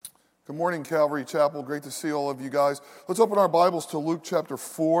Good morning, Calvary Chapel. Great to see all of you guys. Let's open our Bibles to Luke chapter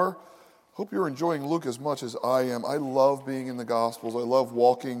 4. Hope you're enjoying Luke as much as I am. I love being in the Gospels. I love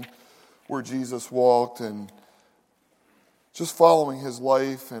walking where Jesus walked and just following his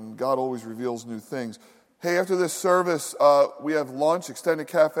life, and God always reveals new things. Hey, after this service, we have lunch, extended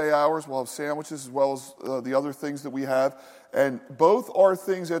cafe hours. We'll have sandwiches as well as the other things that we have. And both our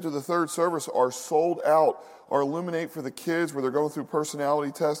things after the third service are sold out. Our Illuminate for the kids, where they're going through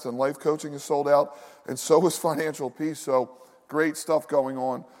personality tests and life coaching, is sold out. And so is Financial Peace. So great stuff going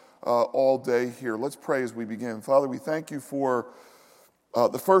on all day here. Let's pray as we begin. Father, we thank you for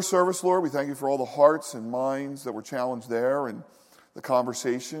the first service, Lord. We thank you for all the hearts and minds that were challenged there, and the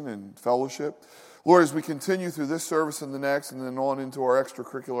conversation and fellowship. Lord, as we continue through this service and the next, and then on into our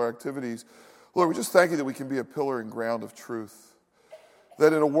extracurricular activities, Lord, we just thank you that we can be a pillar and ground of truth.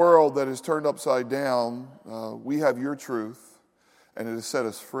 That in a world that is turned upside down, we have your truth, and it has set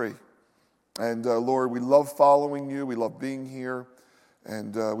us free. And Lord, we love following you. We love being here.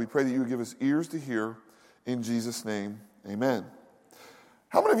 And we pray that you would give us ears to hear. In Jesus' name, amen.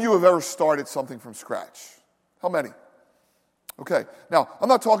 How many of you have ever started something from scratch? How many? Okay, now, I'm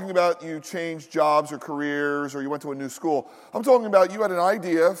not talking about you changed jobs or careers or you went to a new school. I'm talking about you had an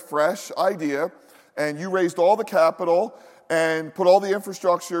idea, fresh idea, and you raised all the capital and put all the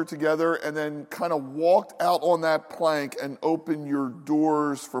infrastructure together and then kind of walked out on that plank and opened your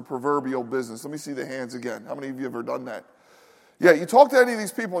doors for proverbial business. Let me see the hands again. How many of you have ever done that? Yeah, you talk to any of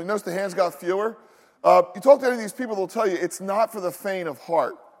these people, you notice the hands got fewer. You talk to any of these people, they'll tell you it's not for the faint of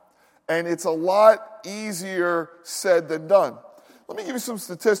heart. And it's a lot easier said than done. Let me give you some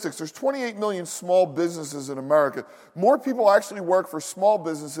statistics. There's 28 million small businesses in America. More people actually work for small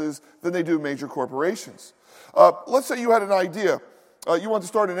businesses than they do major corporations. Let's say you had an idea. You want to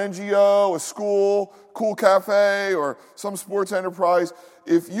start an NGO, a school, cool cafe, or some sports enterprise.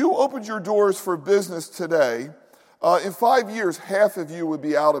 If you opened your doors for business today, in 5 years, half of you would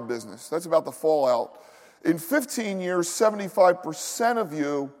be out of business. That's about the fallout. In 15 years, 75% of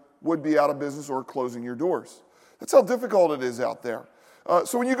you would be out of business or closing your doors. That's how difficult it is out there.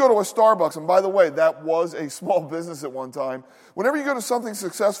 So when you go to a Starbucks, and by the way, that was a small business at one time. Whenever you go to something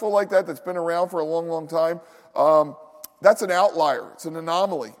successful like that that's been around for a long, long time, that's an outlier. It's an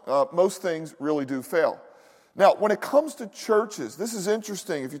anomaly. Most things really do fail. Now, when it comes to churches, this is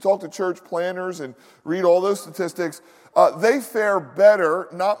interesting. If you talk to church planners and read all those statistics, they fare better,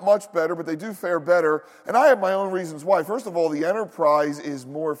 not much better, but they do fare better. And I have my own reasons why. First of all, the enterprise is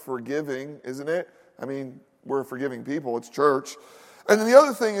more forgiving, isn't it? I mean, we're forgiving people. It's church. And then the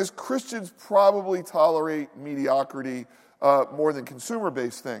other thing is Christians probably tolerate mediocrity more than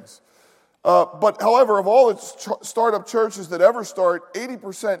consumer-based things. But however, of all the startup churches that ever start,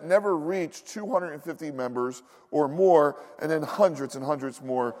 80% never reach 250 members or more, and then hundreds and hundreds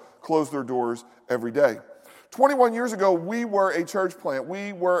more close their doors every day. 21 years ago, we were a church plant.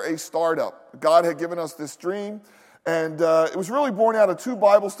 We were a startup. God had given us this dream. And it was really born out of two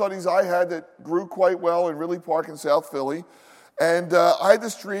Bible studies I had that grew quite well in Ridley Park in South Philly. And I had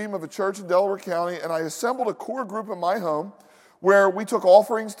this dream of a church in Delaware County, and I assembled a core group in my home where we took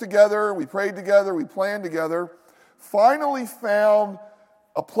offerings together, we prayed together, we planned together, finally found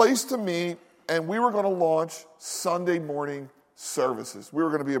a place to meet, and we were going to launch Sunday morning services. We were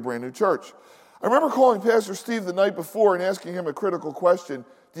going to be a brand new church. I remember calling Pastor Steve the night before and asking him a critical question.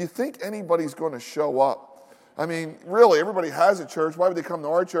 Do you think anybody's going to show up? I mean, really, everybody has a church. Why would they come to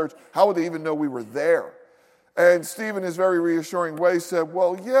our church? How would they even know we were there? And Steve, in his very reassuring way, said,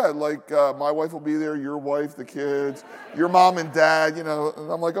 well, yeah, like my wife will be there, your wife, the kids, your mom and dad, you know.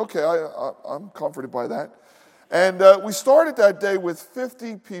 And I'm like, okay, I'm comforted by that. And we started that day with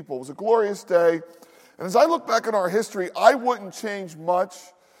 50 people. It was a glorious day. And as I look back on our history, I wouldn't change much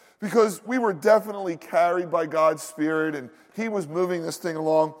because we were definitely carried by God's Spirit, and he was moving this thing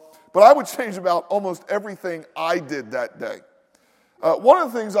along. But I would change about almost everything I did that day. One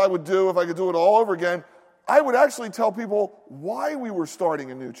of the things I would do, if I could do it all over again, I would actually tell people why we were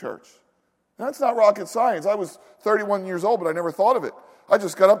starting a new church. Now, that's not rocket science. I was 31 years old, but I never thought of it. I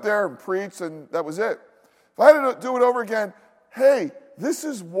just got up there and preached, and that was it. If I had to do it over again, hey, this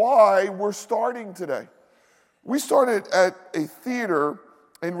is why we're starting today. We started at a theater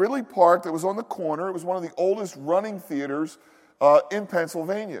in Ridley Park that was on the corner. It was one of the oldest running theaters in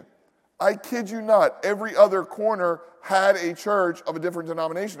Pennsylvania. I kid you not, every other corner had a church of a different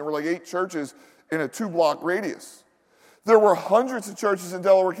denomination. There were like 8 churches in a 2-block radius. There were hundreds of churches in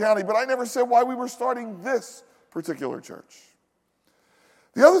Delaware County, but I never said why we were starting this particular church.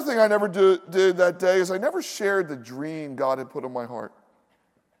 The other thing I never did that day is I never shared the dream God had put in my heart.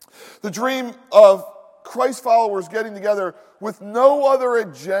 The dream of Christ followers getting together with no other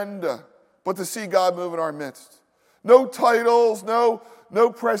agenda but to see God move in our midst. No titles, no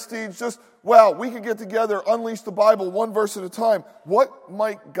prestige, just, wow, we could get together, unleash the Bible one verse at a time. What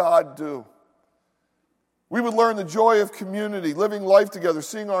might God do? We would learn the joy of community, living life together,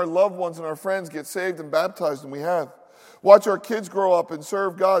 seeing our loved ones and our friends get saved and baptized, and we have. Watch our kids grow up and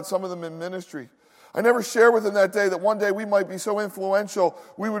serve God, some of them in ministry. I never shared with them that day that one day we might be so influential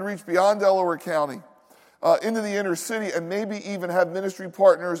we would reach beyond Delaware County, into the inner city, and maybe even have ministry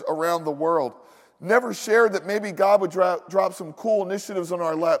partners around the world. Never shared that maybe God would drop some cool initiatives on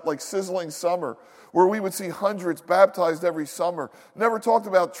our lap, like Sizzling Summer, where we would see hundreds baptized every summer. Never talked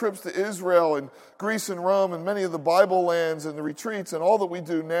about trips to Israel and Greece and Rome and many of the Bible lands and the retreats and all that we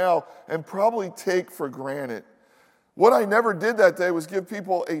do now and probably take for granted. What I never did that day was give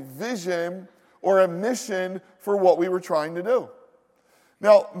people a vision or a mission for what we were trying to do.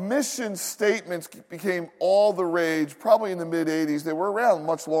 Now, mission statements became all the rage probably in the mid-'80s. They were around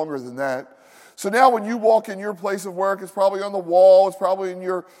much longer than that. So now when you walk in your place of work, it's probably on the wall, it's probably in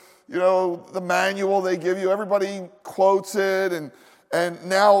your, the manual they give you. Everybody quotes it, and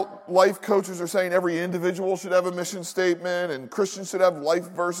now life coaches are saying every individual should have a mission statement, and Christians should have life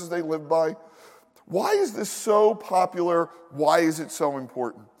verses they live by. Why is this so popular? Why is it so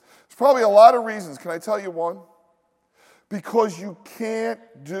important? There's probably a lot of reasons. Can I tell you one? Because you can't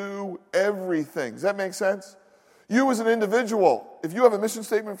do everything. Does that make sense? You as an individual, if you have a mission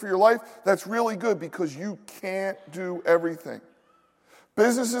statement for your life, that's really good because you can't do everything.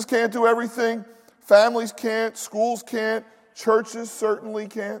 Businesses can't do everything. Families can't. Schools can't. Churches certainly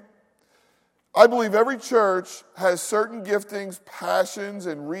can't. I believe every church has certain giftings, passions,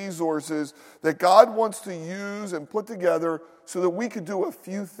 and resources that God wants to use and put together so that we could do a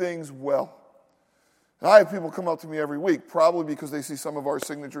few things well. And I have people come up to me every week, probably because they see some of our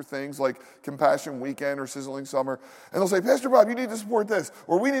signature things like Compassion Weekend or Sizzling Summer, and they'll say, Pastor Bob, you need to support this,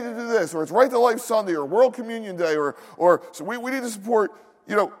 or we need to do this, or it's Right to Life Sunday, or World Communion Day, or so we need to support,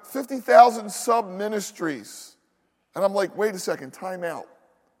 50,000 sub-ministries. And I'm like, wait a second, time out.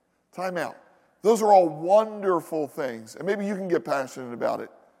 Those are all wonderful things, and maybe you can get passionate about it.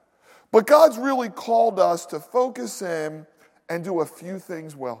 But God's really called us to focus in and do a few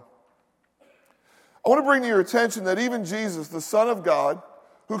things well. I want to bring to your attention that even Jesus, the Son of God,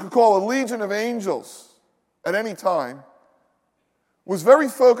 who could call a legion of angels at any time, was very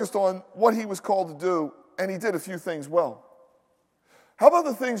focused on what he was called to do, and he did a few things well. How about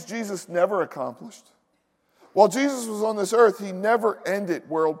the things Jesus never accomplished? While Jesus was on this earth, he never ended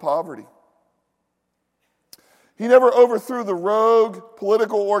world poverty. He never overthrew the rogue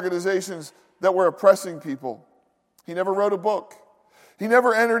political organizations that were oppressing people. He never wrote a book. He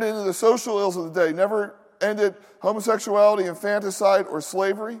never entered into the social ills of the day, never ended homosexuality, infanticide, or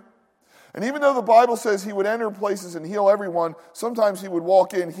slavery. And even though the Bible says he would enter places and heal everyone, sometimes he would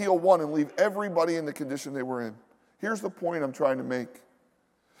walk in, heal one, and leave everybody in the condition they were in. Here's the point I'm trying to make.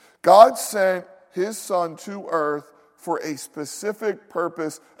 God sent his Son to earth for a specific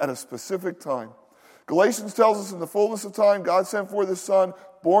purpose at a specific time. Galatians tells us in the fullness of time, God sent forth his Son,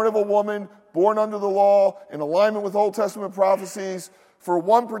 born of a woman, born under the law, in alignment with Old Testament prophecies, for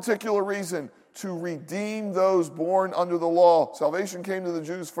one particular reason, to redeem those born under the law. Salvation came to the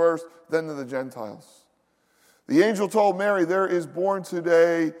Jews first, then to the Gentiles. The angel told Mary, there is born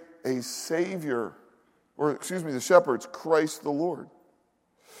today a Savior, the shepherds, Christ the Lord.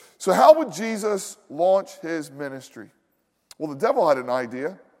 So how would Jesus launch his ministry? Well, the devil had an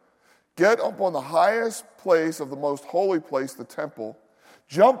idea. Get up on the highest place of the most holy place, the temple.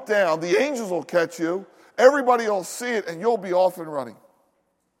 Jump down. The angels will catch you. Everybody will see it, and you'll be off and running.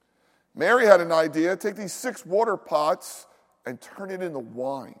 Mary had an idea. Take these 6 water pots and turn it into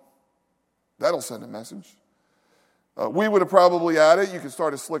wine. That'll send a message. We would have probably added, you could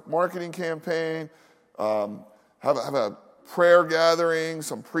start a slick marketing campaign, have a prayer gathering,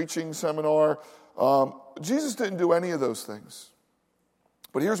 some preaching seminar. Jesus didn't do any of those things.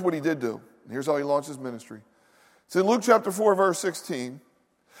 But here's what he did do. And here's how he launched his ministry. It's in Luke chapter 4, verse 16.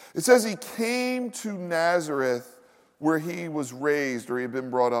 It says he came to Nazareth where he was raised or he had been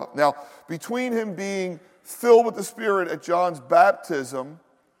brought up. Now, between him being filled with the Spirit at John's baptism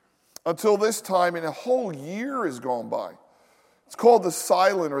until this time, and a whole year has gone by. It's called the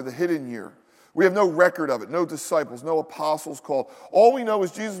silent or the hidden year. We have no record of it, no disciples, no apostles called. All we know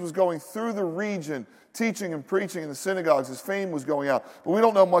is Jesus was going through the region, teaching and preaching in the synagogues. His fame was going out, but we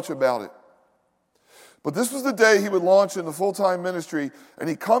don't know much about it. But this was the day he would launch into full-time ministry, and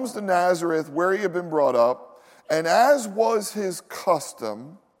he comes to Nazareth where he had been brought up, and as was his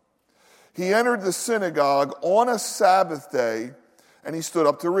custom, he entered the synagogue on a Sabbath day, and he stood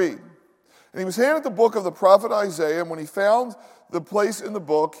up to read. And he was handed the book of the prophet Isaiah, and when he found the place in the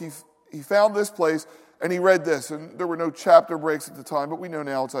book, he found this place, and he read this. And there were no chapter breaks at the time, but we know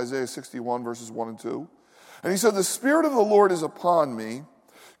now it's Isaiah 61, verses 1 and 2. And he said, "The Spirit of the Lord is upon me,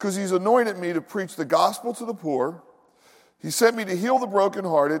 because he's anointed me to preach the gospel to the poor. He sent me to heal the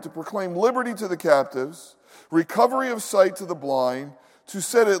brokenhearted, to proclaim liberty to the captives, recovery of sight to the blind, to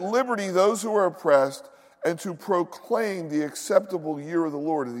set at liberty those who are oppressed, and to proclaim the acceptable year of the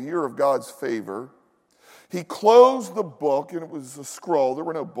Lord," the year of God's favor. He closed the book, and it was a scroll. There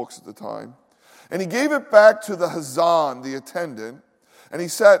were no books at the time. And he gave it back to the Hazan, the attendant, and he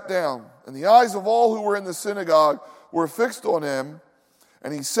sat down. And the eyes of all who were in the synagogue were fixed on him.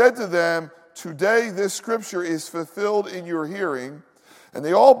 And he said to them, "Today this scripture is fulfilled in your hearing." And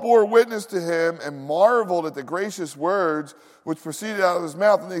they all bore witness to him and marveled at the gracious words which proceeded out of his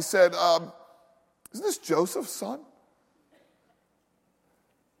mouth. And they said, "Isn't this Joseph's son?"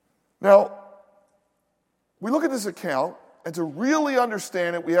 Now, we look at this account, and to really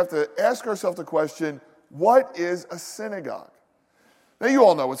understand it, we have to ask ourselves the question, what is a synagogue? Now, you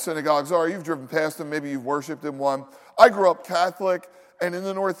all know what synagogues are. You've driven past them. Maybe you've worshiped in one. I grew up Catholic, and in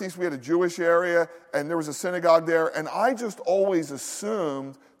the Northeast, we had a Jewish area, and there was a synagogue there, and I just always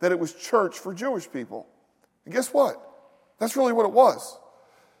assumed that it was church for Jewish people. And guess what? That's really what it was.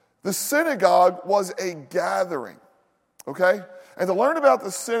 The synagogue was a gathering, okay? And to learn about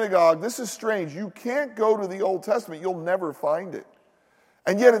the synagogue, this is strange. You can't go to the Old Testament. You'll never find it.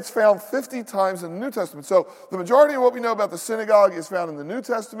 And yet it's found 50 times in the New Testament. So the majority of what we know about the synagogue is found in the New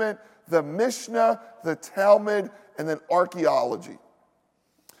Testament, the Mishnah, the Talmud, and then archaeology.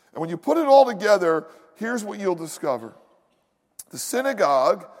 And when you put it all together, here's what you'll discover. The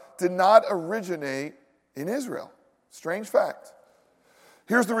synagogue did not originate in Israel. Strange fact.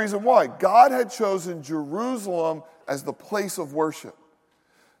 Here's the reason why. God had chosen Jerusalem as the place of worship.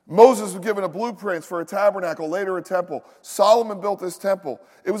 Moses was given a blueprint for a tabernacle, later a temple. Solomon built this temple.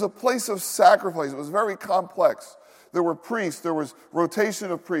 It was a place of sacrifice. It was very complex. There were priests. There was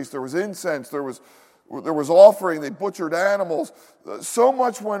rotation of priests. There was incense. There was offering. They butchered animals. So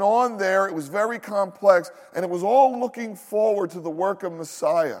much went on there. It was very complex. And it was all looking forward to the work of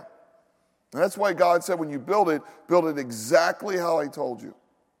Messiah. And that's why God said, when you build it exactly how I told you.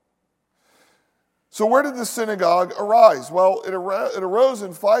 So where did the synagogue arise? Well, it arose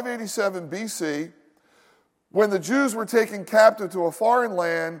in 587 BC when the Jews were taken captive to a foreign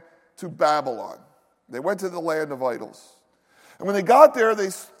land, to Babylon. They went to the land of idols. And when they got there, they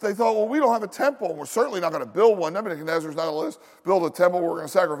thought, well, we don't have a temple, and we're certainly not going to build one. Nebuchadnezzar's not going to let us build a temple where we're going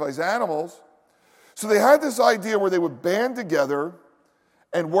to sacrifice animals. So they had this idea where they would band together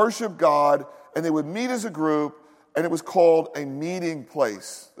and worship God, and they would meet as a group, and it was called a meeting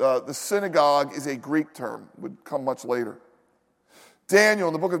place. The synagogue is a Greek term, would come much later. Daniel,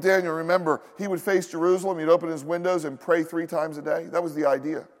 in the book of Daniel, remember, he would face Jerusalem, he'd open his windows and pray 3 times a day. That was the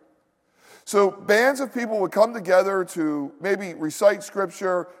idea. So bands of people would come together to maybe recite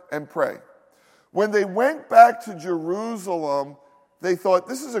scripture and pray. When they went back to Jerusalem, they thought,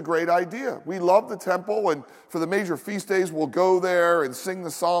 this is a great idea. We love the temple, and for the major feast days, we'll go there and sing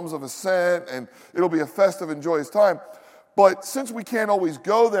the Psalms of Ascent, and it'll be a festive and joyous time. But since we can't always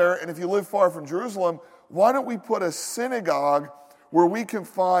go there, and if you live far from Jerusalem, why don't we put a synagogue where we can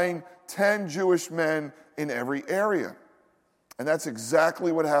find 10 Jewish men in every area? And that's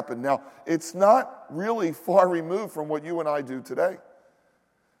exactly what happened. Now, it's not really far removed from what you and I do today.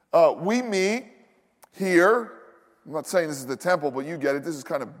 We meet here. I'm not saying this is the temple, but you get it. This is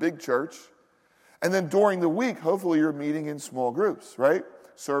kind of big church. And then during the week, hopefully you're meeting in small groups, right?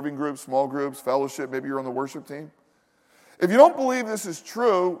 Serving groups, small groups, fellowship. Maybe you're on the worship team. If you don't believe this is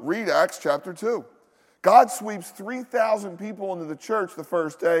true, read Acts chapter 2. God sweeps 3,000 people into the church the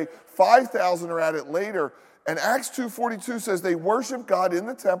first day. 5,000 are at it later. And Acts 2:42 says they worship God in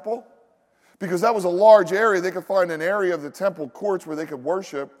the temple because that was a large area. They could find an area of the temple courts where they could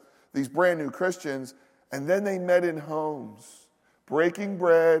worship these brand new Christians. And then they met in homes, breaking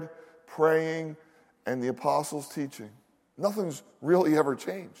bread, praying, and the apostles' teaching. Nothing's really ever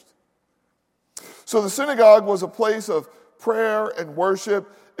changed. So the synagogue was a place of prayer and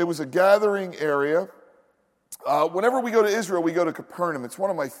worship. It was a gathering area. Whenever we go to Israel, we go to Capernaum. It's one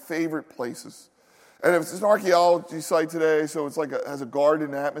of my favorite places. And it's an archaeology site today, so it's like has a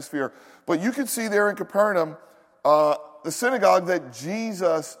garden atmosphere. But you can see there in Capernaum the synagogue that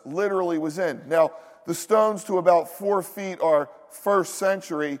Jesus literally was in. Now, the stones to about 4 feet are 1st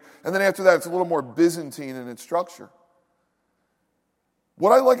century, and then after that it's a little more Byzantine in its structure.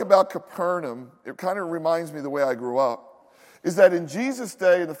 What I like about Capernaum, it kind of reminds me of the way I grew up, is that in Jesus'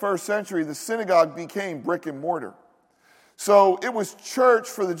 day, in the 1st century, the synagogue became brick and mortar. So it was church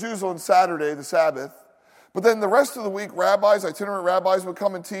for the Jews on Saturday, the Sabbath. But then the rest of the week, itinerant rabbis would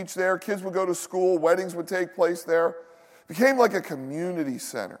come and teach there. Kids would go to school. Weddings would take place there. It became like a community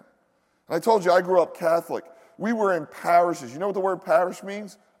center. And I told you, I grew up Catholic. We were in parishes. You know what the word parish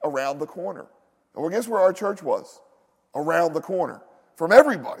means? Around the corner. And well, guess where our church was? Around the corner. From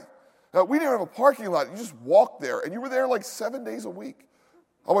everybody. Now, we didn't have a parking lot. You just walked there. And you were there like 7 days a week.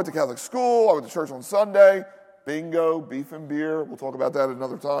 I went to Catholic school. I went to church on Sunday. Bingo, beef and beer. We'll talk about that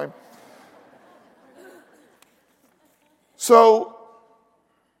another time. So,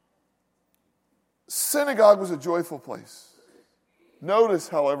 synagogue was a joyful place. Notice,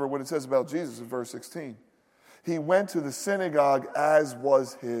 however, what it says about Jesus in verse 16. He went to the synagogue as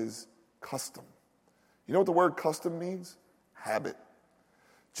was his custom. You know what the word custom means? Habit.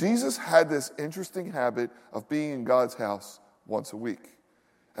 Jesus had this interesting habit of being in God's house once a week.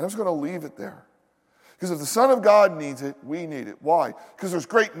 And I was going to leave it there. Because if the Son of God needs it, we need it. Why? Because there's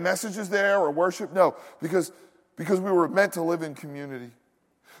great messages there or worship? No, because we were meant to live in community.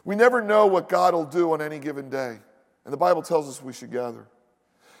 We never know what God will do on any given day. And the Bible tells us we should gather.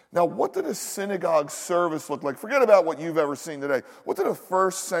 Now, what did a synagogue service look like? Forget about what you've ever seen today. What did a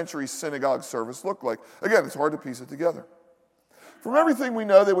first century synagogue service look like? Again, it's hard to piece it together. From everything we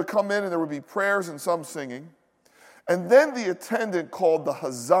know, they would come in and there would be prayers and some singing. And then the attendant called the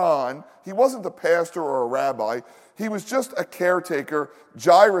Hazan, he wasn't the pastor or a rabbi. He was just a caretaker.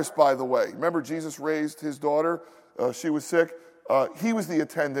 Jairus, by the way. Remember Jesus raised his daughter? She was sick. He was the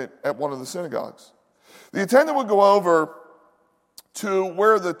attendant at one of the synagogues. The attendant would go over to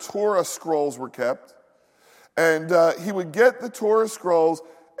where the Torah scrolls were kept. And he would get the Torah scrolls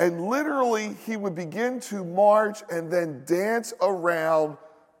and literally he would begin to march and then dance around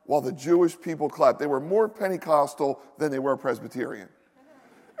while the Jewish people clapped. They were more Pentecostal than they were Presbyterian.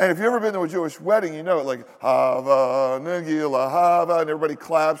 And if you've ever been to a Jewish wedding, you know it, like, Hava, Nagila, Hava, and everybody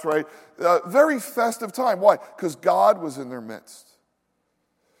claps, right? Very festive time. Why? Because God was in their midst.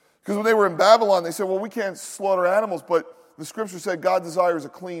 Because when they were in Babylon, they said, well, we can't slaughter animals, but the scripture said God desires a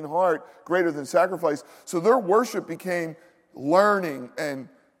clean heart greater than sacrifice. So their worship became learning and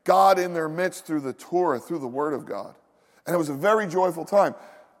God in their midst through the Torah, through the Word of God. And it was a very joyful time.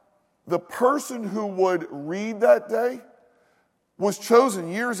 The person who would read that day was chosen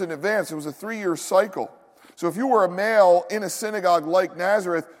years in advance. It was a 3-year cycle. So if you were a male in a synagogue like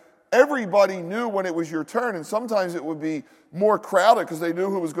Nazareth, everybody knew when it was your turn, and sometimes it would be more crowded because they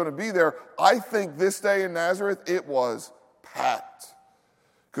knew who was going to be there. I think this day in Nazareth, it was packed.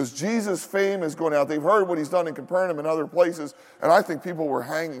 Because Jesus' fame is going out. They've heard what he's done in Capernaum and other places, and I think people were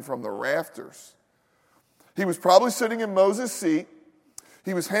hanging from the rafters. He was probably sitting in Moses' seat.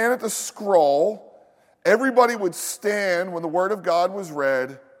 He was handed the scroll. Everybody would stand when the word of God was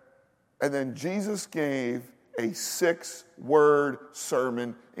read, and then Jesus gave a 6-word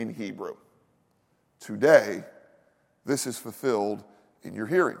sermon in Hebrew. Today, this is fulfilled in your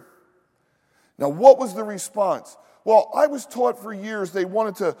hearing. Now, what was the response? Well, I was taught for years they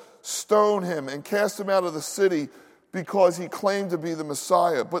wanted to stone him and cast him out of the city because he claimed to be the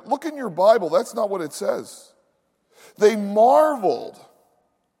Messiah. But look in your Bible, that's not what it says. They marveled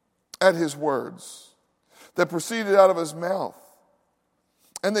at his words that proceeded out of his mouth.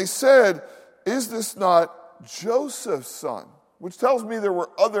 And they said, is this not Joseph's son? Which tells me there were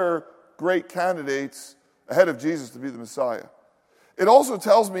other great candidates ahead of Jesus to be the Messiah. It also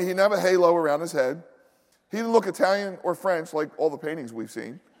tells me he didn't have a halo around his head. He didn't look Italian or French like all the paintings we've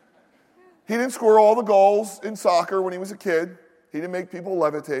seen. He didn't score all the goals in soccer when he was a kid. He didn't make people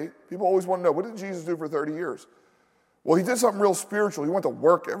levitate. People always want to know, what did Jesus do for 30 years? Well, he did something real spiritual. He went to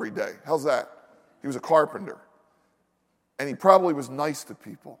work every day. How's that? He was a carpenter. And he probably was nice to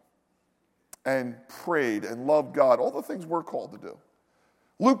people and prayed and loved God. All the things we're called to do.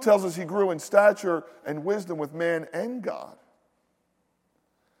 Luke tells us he grew in stature and wisdom with man and God.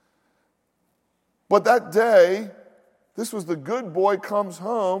 But that day, this was the good boy comes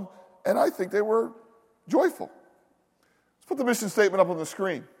home, and I think they were joyful. Let's put the mission statement up on the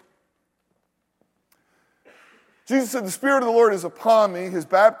screen. Jesus said, the Spirit of the Lord is upon me, his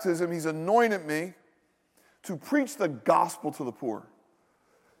baptism, he's anointed me to preach the gospel to the poor.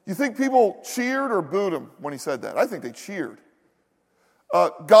 You think people cheered or booed him when he said that? I think they cheered.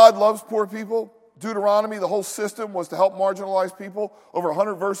 God loves poor people. Deuteronomy, the whole system was to help marginalized people. Over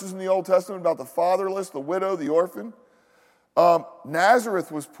 100 verses in the Old Testament about the fatherless, the widow, the orphan.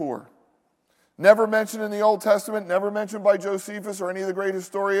 Nazareth was poor. Never mentioned in the Old Testament, never mentioned by Josephus or any of the great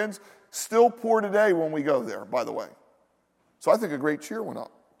historians. Still poor today when we go there, by the way. So I think a great cheer went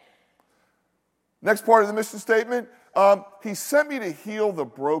up. Next part of the mission statement, he sent me to heal the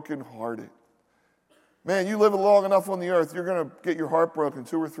brokenhearted. Man, you live long enough on the earth, you're going to get your heart broken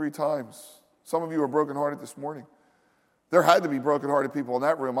 2 or 3 times. Some of you are brokenhearted this morning. There had to be brokenhearted people in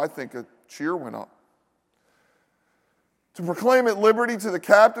that room. I think a cheer went up. To proclaim at liberty to the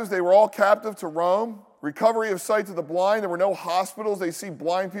captives, they were all captive to Rome. Recovery of sight to the blind. There were no hospitals. They see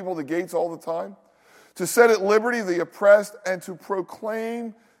blind people at the gates all the time. To set at liberty the oppressed and to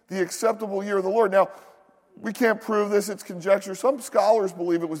proclaim the acceptable year of the Lord. Now, we can't prove this. It's conjecture. Some scholars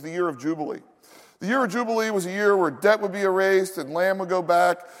believe it was the year of Jubilee. The year of Jubilee was a year where debt would be erased and lamb would go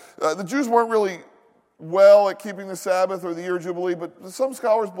back. The Jews weren't really well at keeping the Sabbath or the year of Jubilee, but some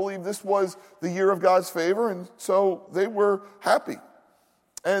scholars believe this was the year of God's favor, and so they were happy.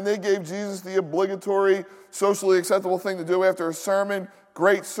 And they gave Jesus the obligatory, socially acceptable thing to do after a sermon.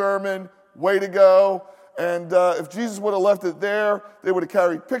 Great sermon, way to go. And if Jesus would have left it there, they would have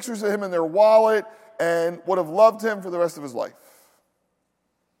carried pictures of him in their wallet and would have loved him for the rest of his life.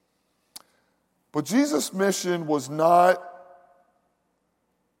 But Jesus' mission was not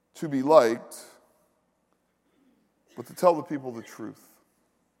to be liked, but to tell the people the truth.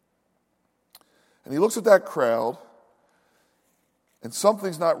 And he looks at that crowd, and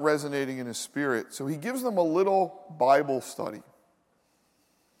something's not resonating in his spirit. So he gives them a little Bible study.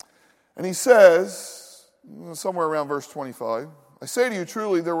 And he says, somewhere around verse 25, I say to you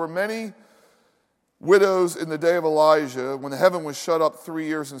truly, there were many widows in the day of Elijah when the heaven was shut up 3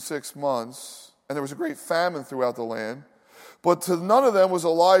 years and 6 months, and there was a great famine throughout the land. But to none of them was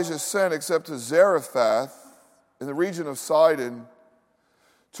Elijah sent except to Zarephath in the region of Sidon,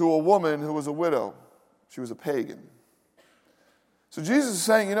 to a woman who was a widow. She was a pagan. So Jesus is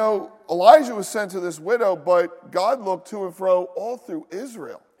saying, Elijah was sent to this widow, but God looked to and fro all through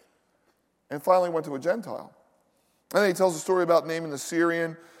Israel and finally went to a Gentile. And then he tells a story about Naaman the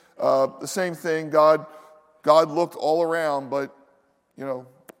Syrian. The same thing, God looked all around, but,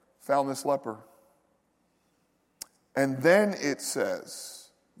 found this leper. And then it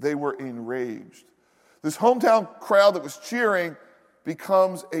says they were enraged. This hometown crowd that was cheering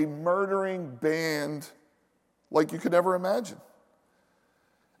becomes a murdering band like you could never imagine.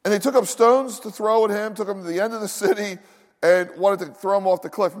 And they took up stones to throw at him, took him to the end of the city, and wanted to throw him off the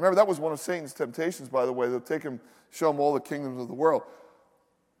cliff. Remember, that was one of Satan's temptations, by the way. They'll take him, show him all the kingdoms of the world.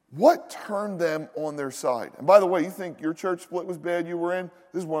 What turned them on their side? And by the way, you think your church split was bad you were in?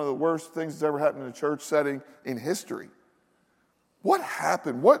 This is one of the worst things that's ever happened in a church setting in history. What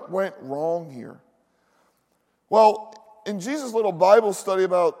happened? What went wrong here? Well, in Jesus' little Bible study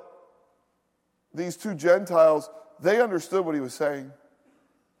about these 2 Gentiles, they understood what he was saying.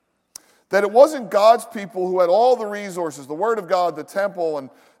 That it wasn't God's people who had all the resources, the Word of God, the temple, and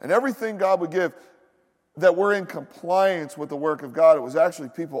everything God would give, that were in compliance with the work of God. It was actually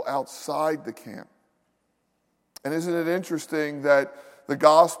people outside the camp. And isn't it interesting that the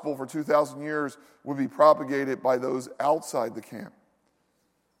gospel for 2,000 years would be propagated by those outside the camp,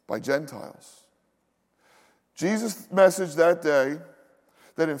 by Gentiles? Jesus' message that day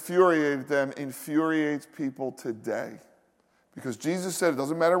that infuriated them infuriates people today. Because Jesus said, it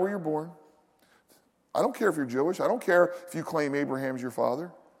doesn't matter where you're born. I don't care if you're Jewish. I don't care if you claim Abraham's your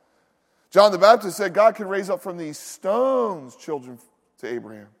father. John the Baptist said God can raise up from these stones children to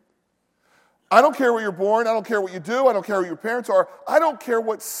Abraham. I don't care where you're born. I don't care what you do. I don't care who your parents are. I don't care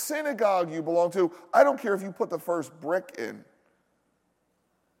what synagogue you belong to. I don't care if you put the first brick in.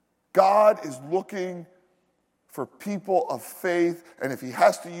 God is looking for people of faith, and if he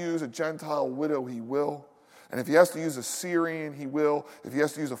has to use a Gentile widow, he will. And if he has to use a Syrian, he will. If he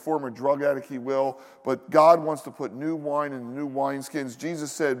has to use a former drug addict, he will. But God wants to put new wine in new wineskins. Jesus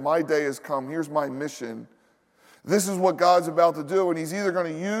said, my day has come. Here's my mission. This is what God's about to do. And he's either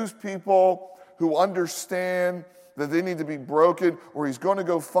going to use people who understand that they need to be broken, or he's going to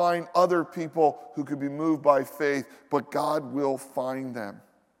go find other people who could be moved by faith. But God will find them.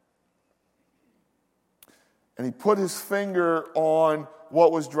 And he put his finger on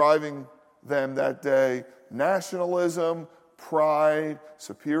what was driving them that day. Nationalism, pride,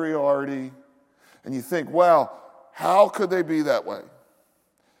 superiority. And you think, wow, how could they be that way?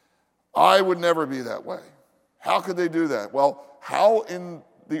 I would never be that way. How could they do that? Well, how in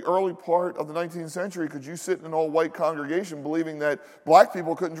the early part of the 19th century could you sit in an all-white congregation believing that black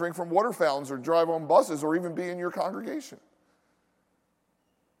people couldn't drink from water fountains or drive on buses or even be in your congregation?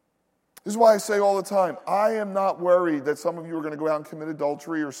 This is why I say all the time, I am not worried that some of you are going to go out and commit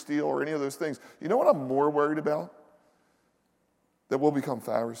adultery or steal or any of those things. You know what I'm more worried about? That we'll become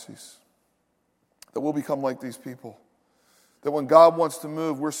Pharisees. That we'll become like these people. That when God wants to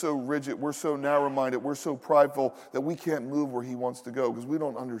move, we're so rigid, we're so narrow-minded, we're so prideful that we can't move where he wants to go because we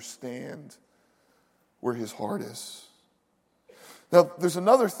don't understand where his heart is. Now, there's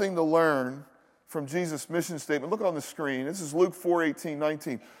another thing to learn from Jesus' mission statement. Look on the screen. This is Luke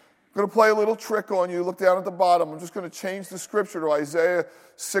 4:18-19. I'm going to play a little trick on you. Look down at the bottom. I'm just going to change the scripture to Isaiah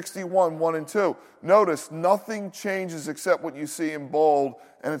 61, 1 and 2. Notice, nothing changes except what you see in bold,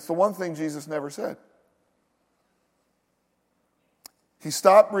 and it's the one thing Jesus never said. He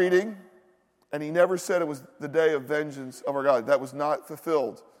stopped reading, and he never said it was the day of vengeance of our God. That was not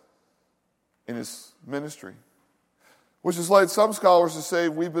fulfilled in his ministry. Which has led some scholars to say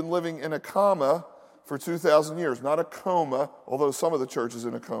we've been living in a comma for 2,000 years. Not a coma, although some of the church is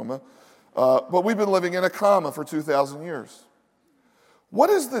in a coma. But we've been living in a comma for 2,000 years.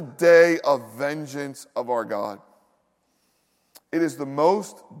 What is the day of vengeance of our God? It is the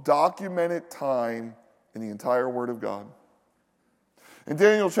most documented time in the entire Word of God. In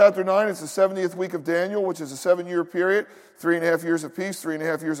Daniel chapter 9, it's the 70th week of Daniel, which is a 7-year period, 3.5 years of peace,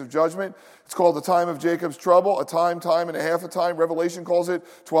 3.5 years of judgment. It's called the time of Jacob's trouble, a time and a half a time. Revelation calls it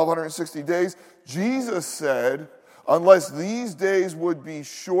 1,260 days. Jesus said, unless these days would be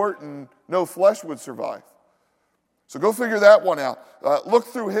shortened, no flesh would survive. So go figure that one out. Look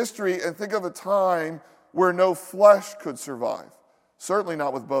through history and think of a time where no flesh could survive. Certainly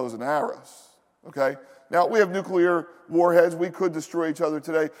not with bows and arrows, okay? Now, we have nuclear warheads. We could destroy each other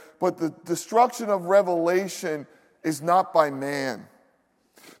today. But the destruction of Revelation is not by man.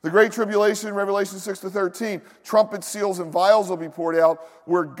 The Great Tribulation, Revelation 6-13, trumpets, seals, and vials will be poured out,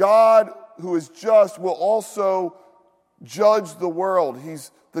 where God, who is just, will also judge the world.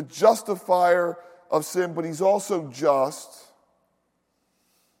 He's the justifier of sin, but he's also just.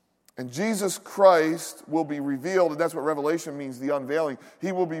 And Jesus Christ will be revealed, and that's what Revelation means, the unveiling.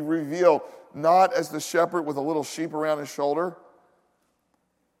 He will be revealed not as the shepherd with a little sheep around his shoulder,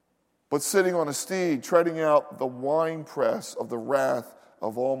 but sitting on a steed, treading out the winepress of the wrath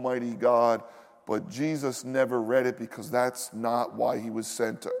of Almighty God. But Jesus never read it because that's not why he was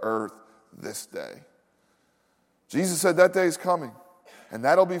sent to earth this day. Jesus said that day is coming, and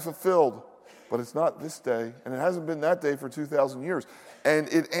that'll be fulfilled. But it's not this day, and it hasn't been that day for 2,000 years. And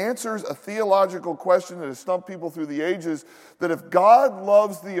it answers a theological question that has stumped people through the ages, that if God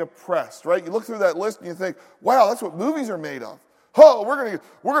loves the oppressed, right? You look through that list and you think, wow, that's what movies are made of. Oh, we're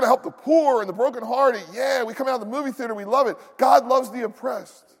gonna help the poor and the brokenhearted. Yeah, we come out of the movie theater, we love it. God loves the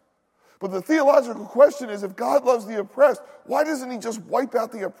oppressed. But the theological question is, if God loves the oppressed, why doesn't he just wipe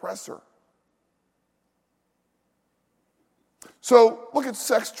out the oppressor? So look at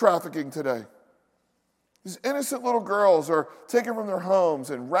sex trafficking today. These innocent little girls are taken from their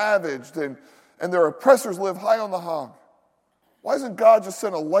homes and ravaged, and their oppressors live high on the hog. Why doesn't God just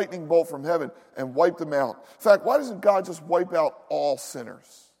send a lightning bolt from heaven and wipe them out? In fact, why doesn't God just wipe out all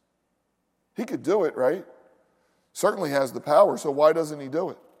sinners? He could do it, right? Certainly has the power, so why doesn't he do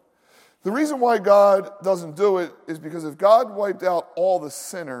it? The reason why God doesn't do it is because if God wiped out all the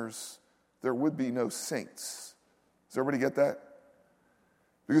sinners, there would be no saints. Does everybody get that?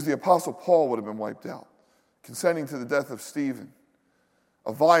 Because the Apostle Paul would have been wiped out, consenting to the death of Stephen,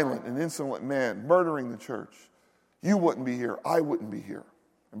 a violent and insolent man, murdering the church. You wouldn't be here. I wouldn't be here.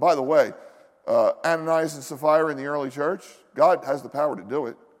 And by the way, Ananias and Sapphira in the early church, God has the power to do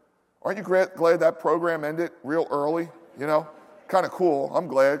it. Aren't you glad that program ended real early? You know, kind of cool. I'm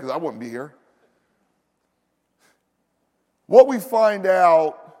glad because I wouldn't be here. What we find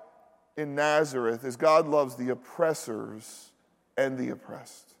out in Nazareth is God loves the oppressors and the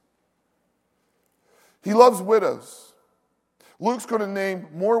oppressed. He loves widows. Luke's going to name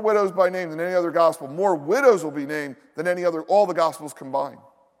more widows by name than any other gospel. More widows will be named than all the gospels combined.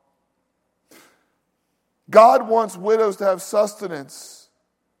 God wants widows to have sustenance,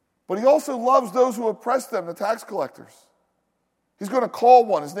 but he also loves those who oppress them, the tax collectors. He's going to call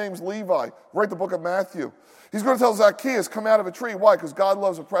one. His name's Levi. Write the book of Matthew. He's going to tell Zacchaeus, come out of a tree. Why? Because God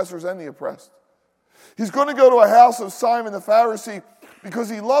loves oppressors and the oppressed. He's going to go to a house of Simon the Pharisee because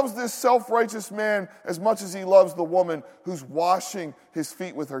he loves this self-righteous man as much as he loves the woman who's washing his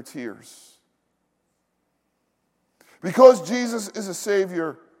feet with her tears. Because Jesus is a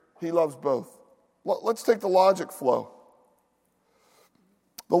Savior, he loves both. Let's take the logic flow.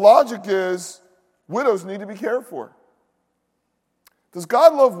 The logic is widows need to be cared for. Does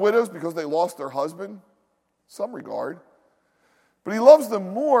God love widows because they lost their husband? Some regard. But he loves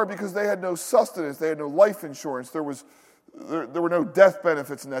them more because they had no sustenance. They had no life insurance. There were no death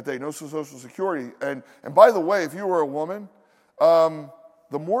benefits in that day, no Social Security. And by the way, if you were a woman,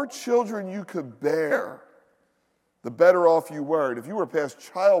 the more children you could bear, the better off you were. And if you were past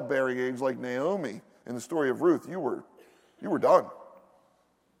childbearing age like Naomi in the story of Ruth, you were done.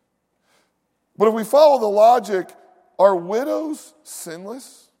 But if we follow the logic, are widows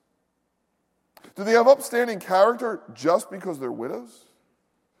sinless? Do they have upstanding character just because they're widows?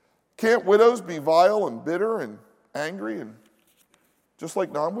 Can't widows be vile and bitter and angry and just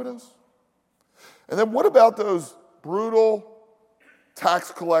like non-widows? And then what about those brutal tax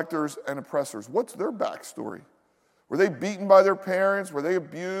collectors and oppressors? What's their backstory? Were they beaten by their parents? Were they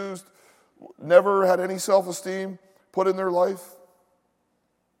abused? Never had any self-esteem put in their life?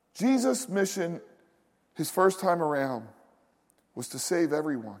 Jesus' mission, his first time around, was to save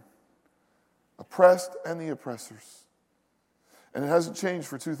everyone, oppressed and the oppressors. And it hasn't changed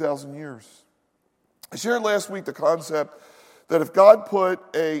for 2,000 years. I shared last week the concept that if God put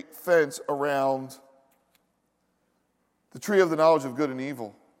a fence around the tree of the knowledge of good and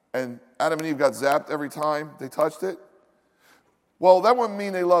evil, and Adam and Eve got zapped every time they touched it, well, that wouldn't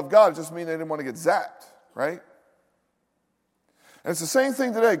mean they loved God. It just mean they didn't want to get zapped, right? And it's the same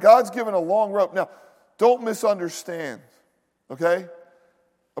thing today. God's given a long rope. Now, don't misunderstand, okay?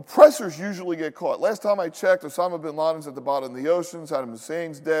 Oppressors usually get caught. Last time I checked, Osama bin Laden's at the bottom of the ocean, Saddam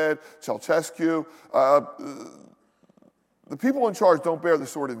Hussein's dead, Ceausescu. The people in charge don't bear the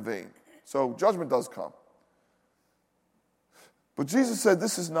sword in vain. So judgment does come. But Jesus said,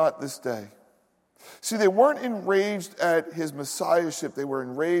 this is not this day. See, they weren't enraged at his messiahship. They were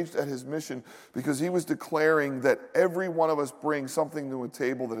enraged at his mission because he was declaring that every one of us brings something to a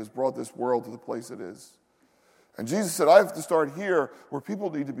table that has brought this world to the place it is. And Jesus said, I have to start here where people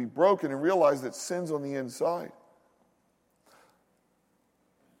need to be broken and realize that sin's on the inside.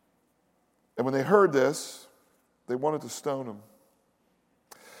 And when they heard this, they wanted to stone him.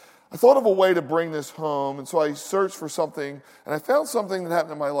 I thought of a way to bring this home, and so I searched for something, and I found something that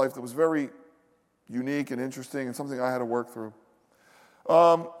happened in my life that was very unique and interesting and something I had to work through.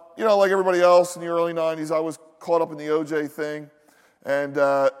 Like everybody else in the early 90s, I was caught up in the OJ thing. And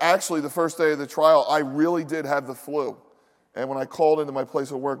actually, the first day of the trial, I really did have the flu. And when I called into my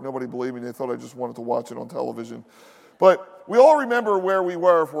place of work, nobody believed me. They thought I just wanted to watch it on television. But we all remember where we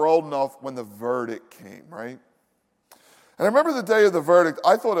were, if we're old enough, when the verdict came, right? And I remember the day of the verdict,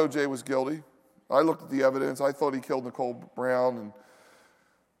 I thought OJ was guilty. I looked at the evidence. I thought he killed Nicole Brown and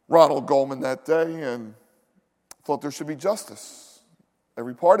Ronald Goldman that day and thought there should be justice.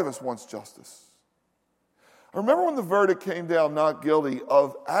 Every part of us wants justice. I remember when the verdict came down not guilty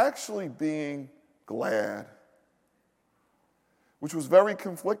of actually being glad, which was very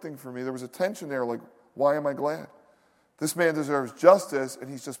conflicting for me. There was a tension there, like, why am I glad? This man deserves justice, and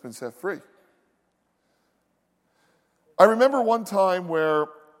he's just been set free. I remember one time where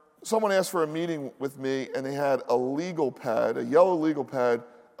someone asked for a meeting with me, and they had a legal pad, a yellow legal pad,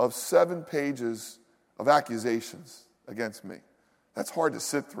 of 7 pages of accusations against me. That's hard to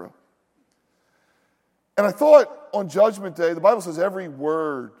sit through. And I thought on Judgment Day, the Bible says every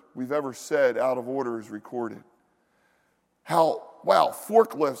word we've ever said out of order is recorded. How,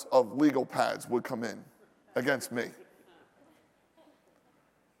 forklifts of legal pads would come in against me.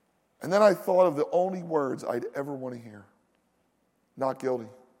 And then I thought of the only words I'd ever want to hear. Not guilty.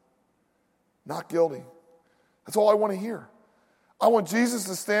 Not guilty. That's all I want to hear. I want Jesus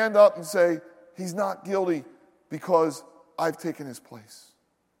to stand up and say, he's not guilty because I've taken his place.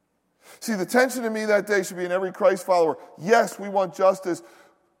 See, the tension in me that day should be in every Christ follower. Yes, we want justice.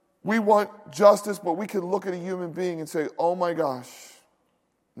 We want justice, but we can look at a human being and say, oh my gosh,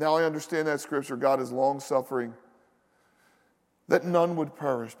 now I understand that scripture. God is long-suffering, that none would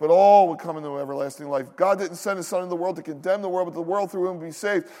perish, but all would come into everlasting life. God didn't send his son into the world to condemn the world, but the world through him would be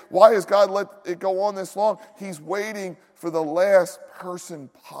saved. Why has God let it go on this long? He's waiting for the last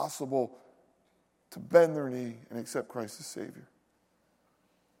person possible to bend their knee and accept Christ as Savior.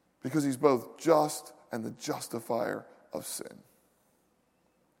 Because he's both just and the justifier of sin.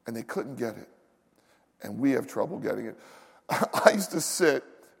 And they couldn't get it. And we have trouble getting it. I used to sit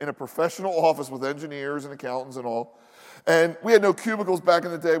in a professional office with engineers and accountants and all. And we had no cubicles back in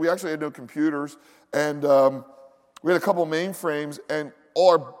the day. We actually had no computers. And we had a couple of mainframes. And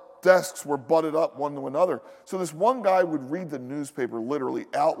all our desks were butted up one to another. So this one guy would read the newspaper literally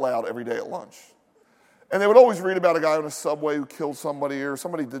out loud every day at lunch. And they would always read about a guy on a subway who killed somebody, or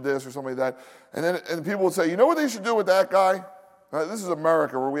somebody did this or somebody that. And people would say, you know what they should do with that guy? This is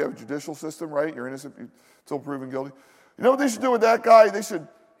America where we have a judicial system, right? You're innocent until proven guilty. You know what they should do with that guy? They should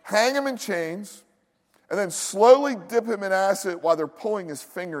hang him in chains and then slowly dip him in acid while they're pulling his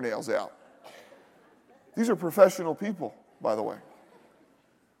fingernails out. These are professional people, by the way.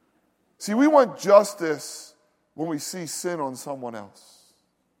 See, we want justice when we see sin on someone else.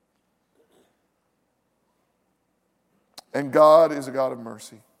 And God is a God of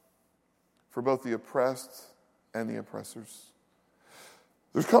mercy for both the oppressed and the oppressors.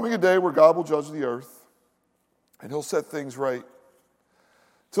 There's coming a day where God will judge the earth, and he'll set things right.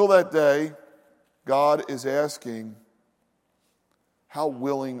 Till that day, God is asking, how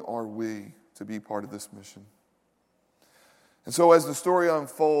willing are we to be part of this mission? And so as the story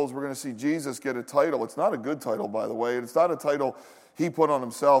unfolds, we're going to see Jesus get a title. It's not a good title, by the way. It's not a title he put on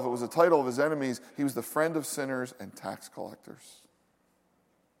himself. It was a title of his enemies. He was the friend of sinners and tax collectors.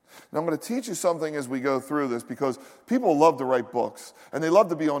 Now, I'm going to teach you something as we go through this, because people love to write books, and they love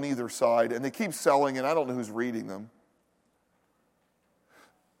to be on either side, and they keep selling, and I don't know who's reading them.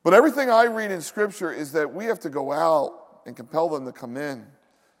 But everything I read in Scripture is that we have to go out and compel them to come in.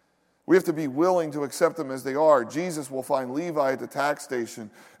 We have to be willing to accept them as they are. Jesus will find Levi at the tax station,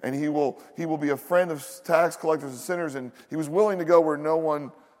 and he will be a friend of tax collectors and sinners, and he was willing to go where no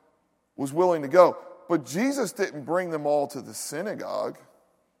one was willing to go. But Jesus didn't bring them all to the synagogue,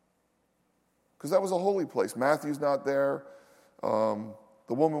 because that was a holy place. Matthew's not there. The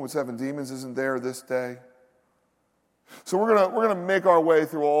woman with 7 demons isn't there this day. So we're gonna make our way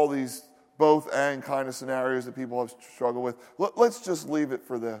through all these both and kind of scenarios that people have struggled with. Let's just leave it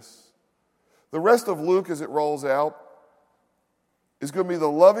for this. The rest of Luke, as it rolls out, is going to be the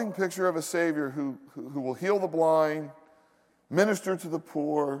loving picture of a Savior who will heal the blind, minister to the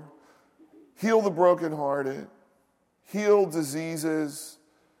poor, heal the brokenhearted, heal diseases,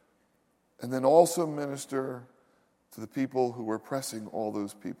 and then also minister to the people who were oppressing all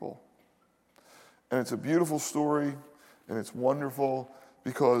those people. And it's a beautiful story, and it's wonderful,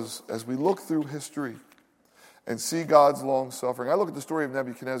 because as we look through history and see God's long-suffering, I look at the story of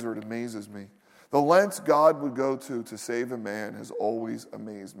Nebuchadnezzar, it amazes me. The lengths God would go to save a man has always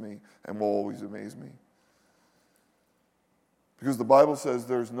amazed me and will always amaze me. Because the Bible says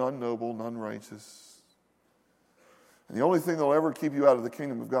there's none noble, none righteous. And the only thing that will ever keep you out of the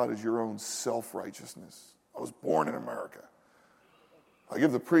kingdom of God is your own self-righteousness. I was born in America. I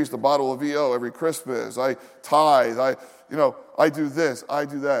give the priest a bottle of VO every Christmas. I tithe. I do this. I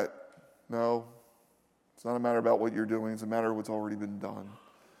do that. No, it's not a matter about what you're doing. It's a matter of what's already been done.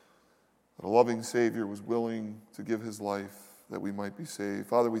 That a loving Savior was willing to give his life that we might be saved.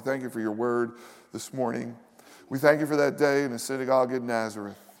 Father, we thank you for your word this morning. We thank you for that day in the synagogue in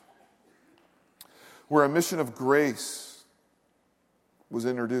Nazareth, where a mission of grace was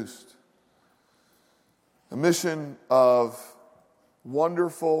introduced. A mission of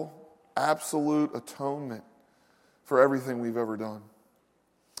wonderful, absolute atonement for everything we've ever done.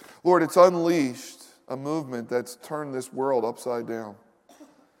 Lord, it's unleashed a movement that's turned this world upside down.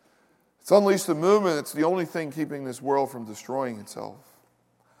 It's unleashed a movement that's the only thing keeping this world from destroying itself.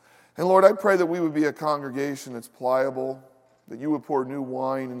 And Lord, I pray that we would be a congregation that's pliable, that you would pour new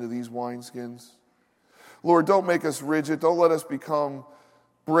wine into these wineskins. Lord, don't make us rigid. Don't let us become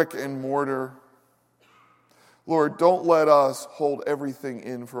brick and mortar. Lord, don't let us hold everything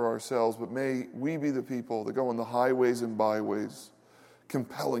in for ourselves, but may we be the people that go on the highways and byways,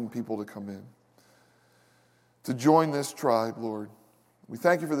 compelling people to come in, to join this tribe, Lord. We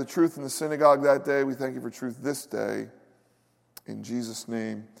thank you for the truth in the synagogue that day. We thank you for truth this day. In Jesus'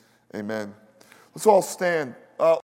 name, amen. Let's all stand.